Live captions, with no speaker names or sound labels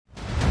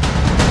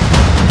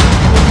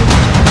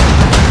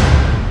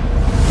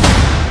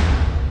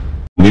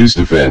News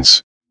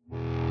Defense.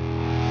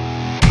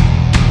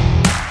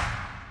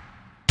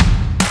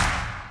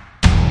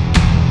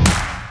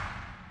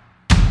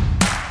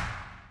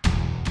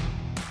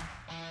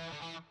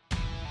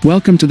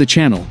 Welcome to the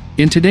channel.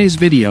 In today's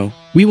video,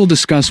 we will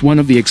discuss one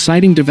of the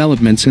exciting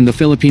developments in the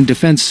Philippine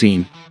defense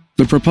scene: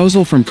 the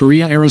proposal from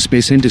Korea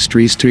Aerospace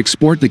Industries to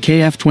export the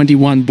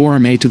KF-21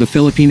 Boramae to the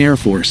Philippine Air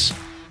Force.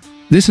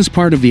 This is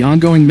part of the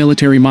ongoing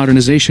military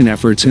modernization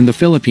efforts in the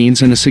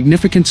Philippines and a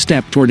significant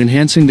step toward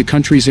enhancing the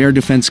country's air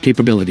defense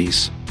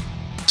capabilities.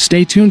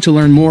 Stay tuned to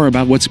learn more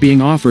about what's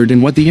being offered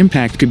and what the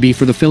impact could be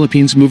for the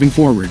Philippines moving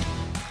forward.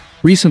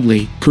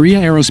 Recently,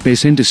 Korea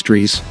Aerospace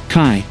Industries,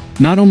 KAI,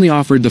 not only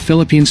offered the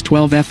Philippines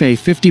 12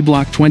 FA-50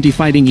 Block 20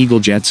 Fighting Eagle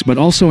jets but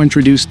also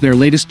introduced their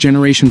latest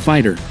generation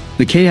fighter,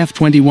 the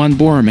KF-21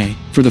 Boramae,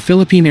 for the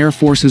Philippine Air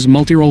Force's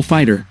Multirole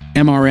Fighter,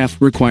 MRF,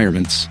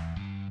 requirements.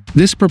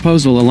 This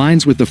proposal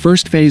aligns with the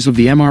first phase of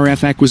the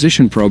MRF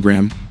acquisition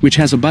program, which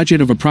has a budget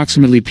of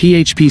approximately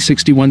PHP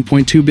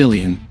 61.2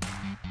 billion.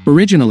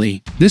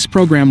 Originally, this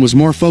program was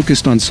more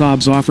focused on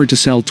Saab's offer to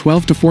sell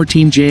 12 to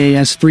 14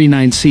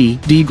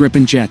 JAS-39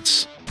 Gripen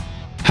jets.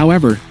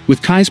 However,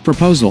 with KAI's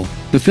proposal,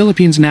 the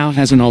Philippines now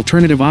has an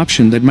alternative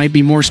option that might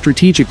be more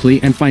strategically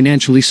and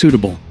financially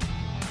suitable.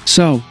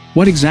 So,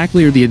 what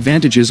exactly are the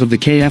advantages of the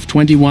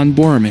KF-21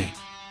 Boramae?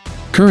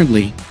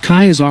 Currently,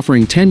 KAI is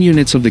offering 10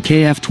 units of the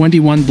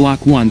KF-21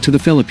 Block 1 to the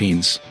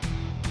Philippines.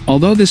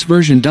 Although this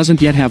version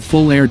doesn't yet have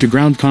full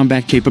air-to-ground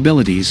combat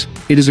capabilities,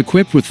 it is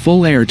equipped with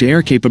full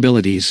air-to-air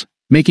capabilities,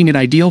 making it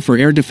ideal for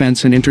air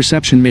defense and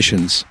interception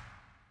missions.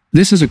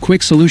 This is a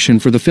quick solution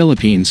for the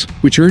Philippines,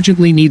 which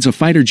urgently needs a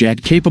fighter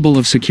jet capable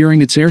of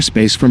securing its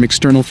airspace from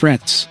external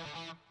threats.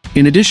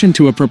 In addition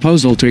to a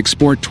proposal to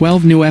export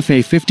 12 new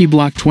FA-50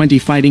 Block 20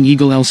 Fighting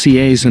Eagle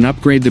LCAs and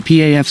upgrade the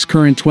PAF's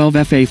current 12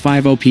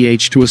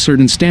 FA-50PH to a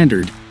certain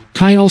standard,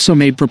 KAI also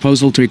made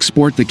proposal to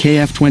export the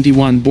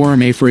KF-21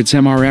 Boramae for its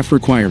MRF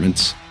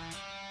requirements.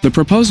 The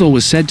proposal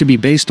was said to be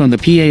based on the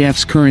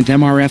PAF's current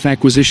MRF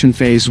acquisition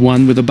Phase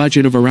 1 with a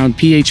budget of around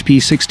PHP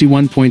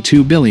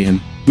 61.2 billion,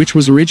 which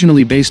was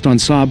originally based on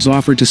Saab's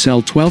offer to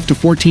sell 12 to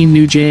 14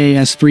 new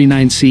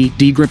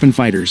JAS-39 Gripen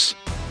fighters.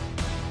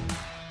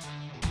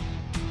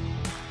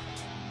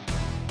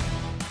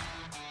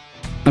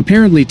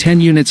 Apparently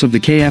 10 units of the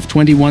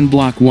KF-21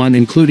 Block 1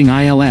 including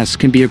ILS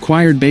can be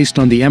acquired based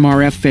on the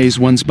MRF Phase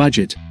 1's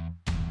budget.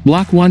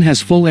 Block 1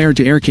 has full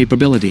air-to-air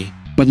capability,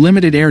 but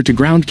limited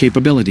air-to-ground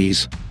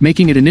capabilities,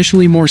 making it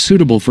initially more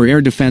suitable for air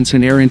defense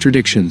and air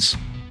interdictions.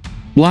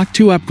 Block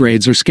 2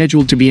 upgrades are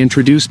scheduled to be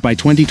introduced by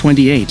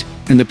 2028,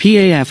 and the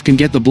PAF can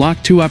get the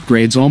Block 2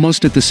 upgrades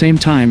almost at the same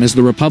time as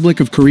the Republic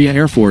of Korea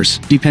Air Force,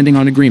 depending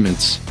on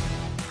agreements.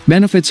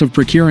 Benefits of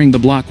procuring the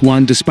Block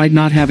 1 despite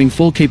not having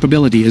full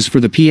capability is for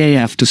the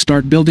PAF to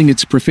start building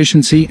its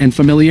proficiency and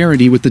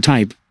familiarity with the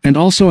type, and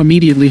also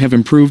immediately have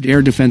improved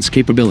air defense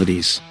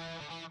capabilities.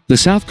 The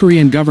South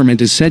Korean government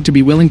is said to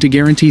be willing to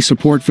guarantee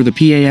support for the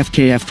PAF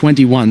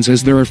KF-21s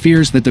as there are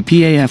fears that the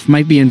PAF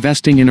might be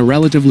investing in a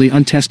relatively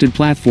untested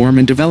platform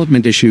and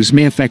development issues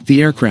may affect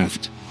the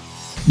aircraft.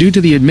 Due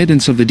to the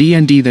admittance of the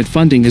DND that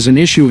funding is an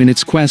issue in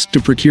its quest to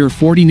procure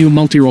 40 new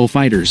multirole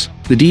fighters,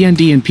 the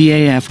DND and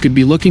PAF could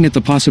be looking at the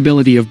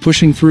possibility of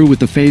pushing through with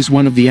the Phase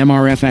 1 of the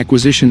MRF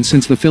acquisition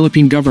since the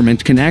Philippine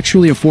government can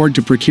actually afford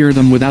to procure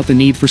them without the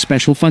need for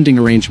special funding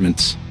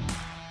arrangements.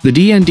 The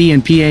DND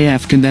and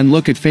PAF can then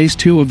look at Phase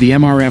 2 of the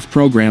MRF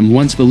program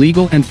once the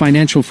legal and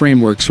financial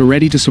frameworks are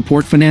ready to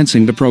support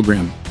financing the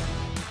program.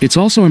 It's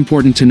also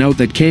important to note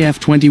that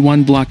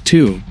KF-21 Block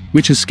 2,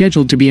 which is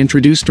scheduled to be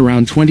introduced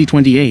around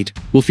 2028,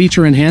 will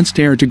feature enhanced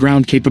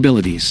air-to-ground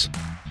capabilities.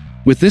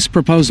 With this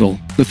proposal,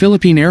 the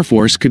Philippine Air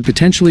Force could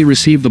potentially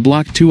receive the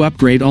Block 2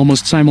 upgrade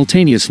almost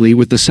simultaneously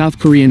with the South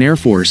Korean Air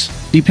Force,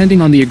 depending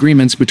on the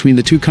agreements between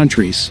the two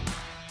countries.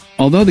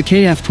 Although the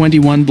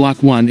KF-21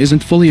 Block 1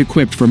 isn't fully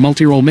equipped for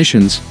multirole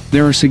missions,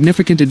 there are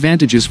significant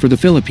advantages for the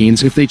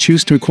Philippines if they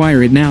choose to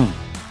acquire it now.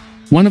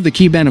 One of the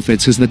key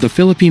benefits is that the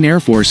Philippine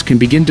Air Force can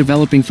begin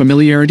developing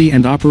familiarity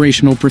and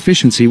operational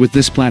proficiency with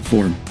this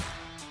platform.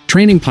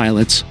 Training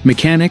pilots,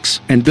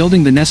 mechanics, and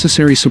building the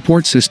necessary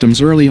support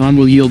systems early on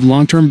will yield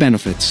long-term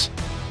benefits.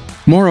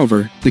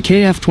 Moreover, the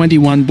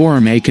KF-21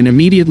 Boramae can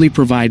immediately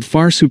provide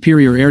far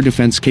superior air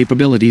defense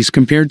capabilities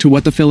compared to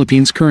what the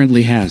Philippines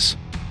currently has.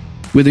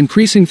 With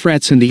increasing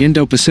threats in the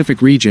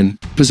Indo-Pacific region,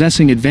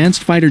 possessing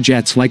advanced fighter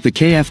jets like the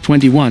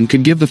KF-21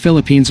 could give the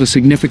Philippines a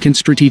significant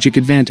strategic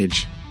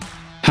advantage.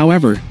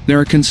 However, there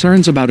are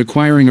concerns about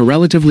acquiring a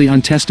relatively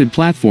untested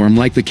platform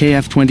like the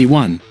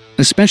KF-21,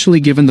 especially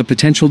given the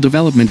potential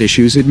development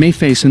issues it may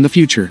face in the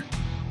future.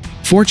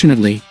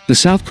 Fortunately, the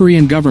South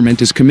Korean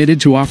government is committed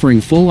to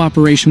offering full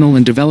operational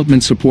and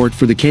development support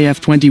for the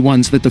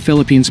KF-21s that the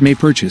Philippines may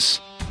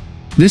purchase.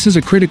 This is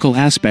a critical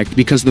aspect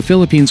because the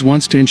Philippines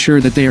wants to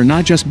ensure that they are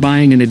not just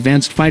buying an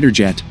advanced fighter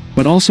jet,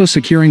 but also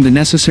securing the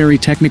necessary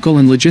technical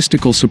and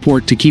logistical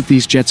support to keep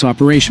these jets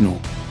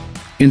operational.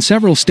 In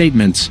several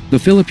statements, the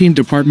Philippine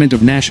Department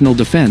of National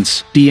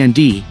Defense,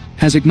 DND,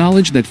 has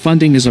acknowledged that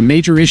funding is a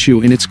major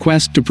issue in its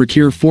quest to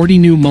procure 40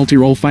 new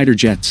multirole fighter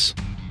jets.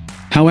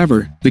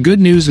 However, the good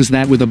news is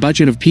that with a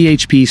budget of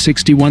PHP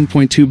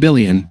 61.2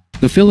 billion,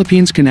 the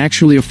Philippines can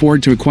actually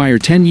afford to acquire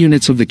 10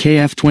 units of the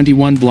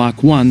KF-21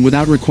 Block 1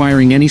 without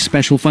requiring any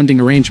special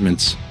funding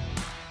arrangements.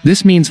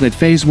 This means that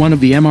Phase 1 of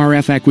the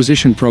MRF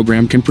acquisition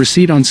program can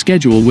proceed on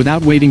schedule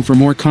without waiting for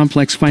more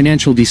complex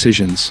financial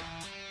decisions.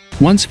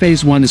 Once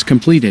Phase 1 is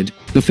completed,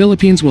 the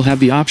Philippines will have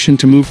the option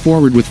to move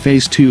forward with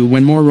Phase 2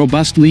 when more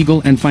robust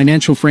legal and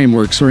financial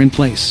frameworks are in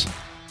place.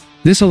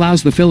 This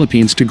allows the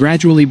Philippines to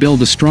gradually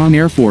build a strong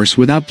air force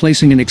without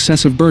placing an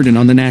excessive burden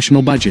on the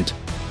national budget.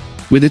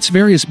 With its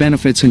various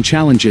benefits and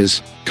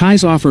challenges,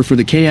 KAI's offer for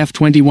the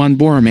KF-21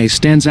 Boramae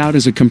stands out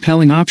as a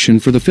compelling option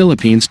for the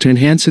Philippines to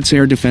enhance its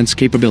air defense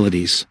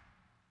capabilities.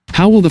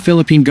 How will the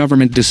Philippine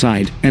government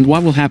decide, and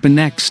what will happen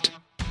next?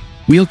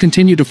 We'll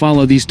continue to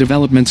follow these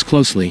developments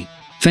closely.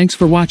 Thanks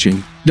for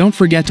watching. Don't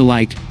forget to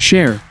like,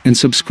 share, and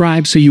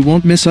subscribe so you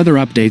won't miss other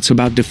updates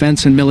about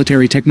defense and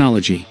military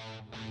technology.